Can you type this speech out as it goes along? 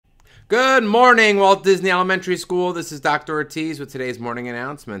Good morning, Walt Disney Elementary School. This is Dr. Ortiz with today's morning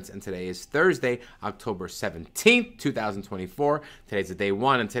announcements. And today is Thursday, October 17th, 2024. Today's the day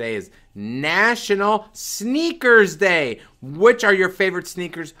one, and today is National Sneakers Day. Which are your favorite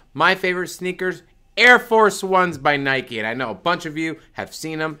sneakers? My favorite sneakers, Air Force Ones by Nike. And I know a bunch of you have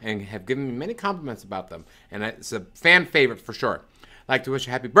seen them and have given me many compliments about them. And it's a fan favorite for sure. I'd like to wish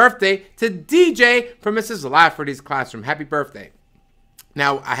a happy birthday to DJ from Mrs. Lafferty's classroom. Happy birthday.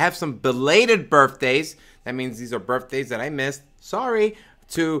 Now, I have some belated birthdays. That means these are birthdays that I missed. Sorry.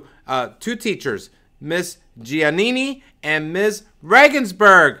 To two teachers, Miss Giannini and Ms.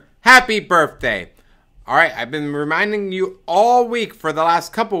 Regensburg. Happy birthday. All right, I've been reminding you all week for the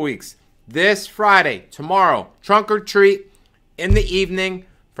last couple weeks. This Friday, tomorrow, trunk or treat in the evening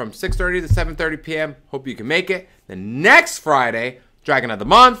from 6:30 to 7:30 p.m. Hope you can make it. The next Friday, Dragon of the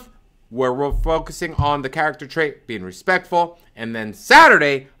Month, where we're focusing on the character trait being respectful. And then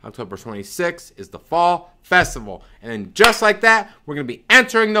Saturday, October 26th, is the Fall Festival. And then just like that, we're going to be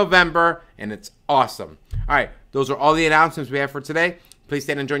entering November, and it's awesome. All right, those are all the announcements we have for today. Please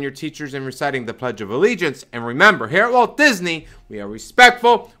stand and join your teachers in reciting the Pledge of Allegiance. And remember, here at Walt Disney, we are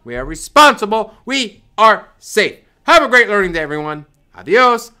respectful, we are responsible, we are safe. Have a great learning day, everyone.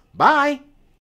 Adios. Bye.